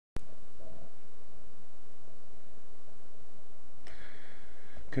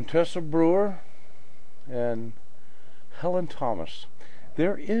Contessa Brewer and Helen Thomas.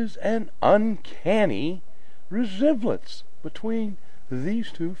 There is an uncanny resemblance between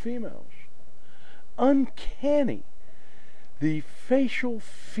these two females. Uncanny. The facial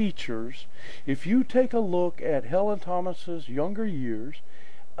features, if you take a look at Helen Thomas's younger years,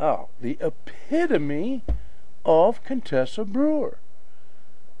 the epitome of Contessa Brewer.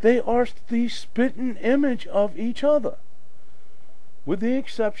 They are the spitting image of each other, with the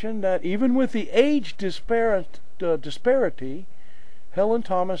exception that even with the age disparity, Helen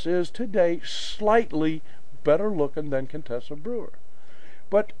Thomas is today slightly better looking than Contessa Brewer.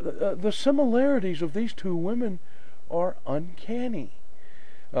 But the similarities of these two women are uncanny.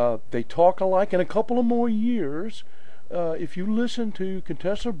 They talk alike. In a couple of more years, if you listen to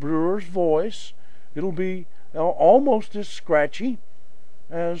Contessa Brewer's voice, it'll be almost as scratchy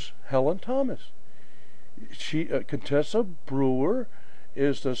as Helen Thomas. Contessa Brewer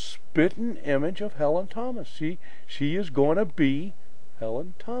is the spitting image of Helen Thomas. She is going to be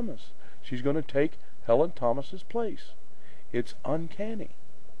Helen Thomas. She's going to take Helen Thomas's place. It's uncanny.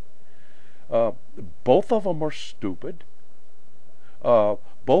 Both of them are stupid.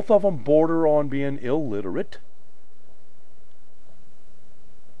 Both of them border on being illiterate.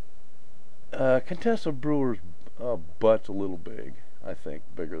 Contessa Brewer's butt's a little big, I think,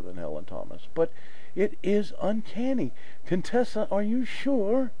 bigger than Helen Thomas. But it is uncanny. Contessa, are you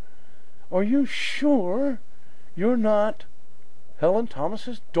sure? Are you sure you're not Helen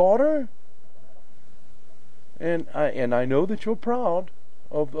Thomas's daughter? And I know that you're proud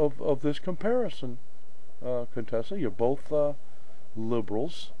of this comparison, Contessa. You're both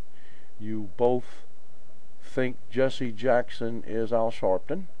liberals. You both think Jesse Jackson is Al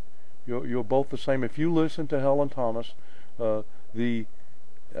Sharpton. You're both the same. If you listen to Helen Thomas, the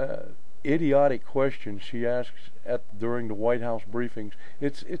idiotic questions she asks during the White House briefings,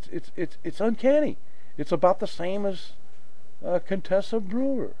 it's uncanny. It's about the same as Contessa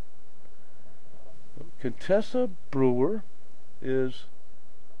Brewer. Contessa Brewer is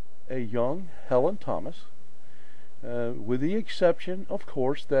a young Helen Thomas, with the exception, of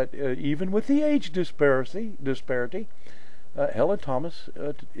course, that even with the age disparity, Helen Thomas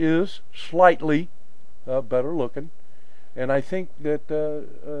is slightly better looking, and I think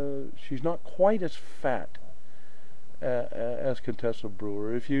that she's not quite as fat as Contessa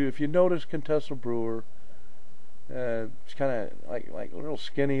Brewer. If you notice Contessa Brewer, it's kind of like a little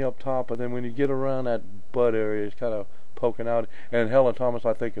skinny up top, but then when you get around that butt area, it's kind of poking out. And Helen Thomas,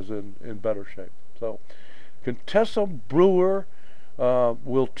 I think, is in better shape. So Contessa Brewer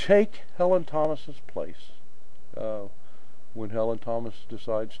will take Helen Thomas's place when Helen Thomas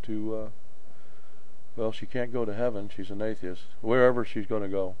decides to. Well, she can't go to heaven. She's an atheist. Wherever she's going to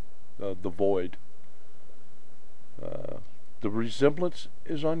go, the void. The resemblance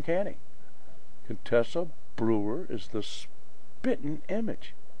is uncanny. Contessa Brewer is the spitting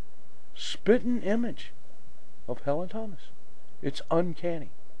image of Helen Thomas. It's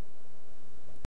uncanny.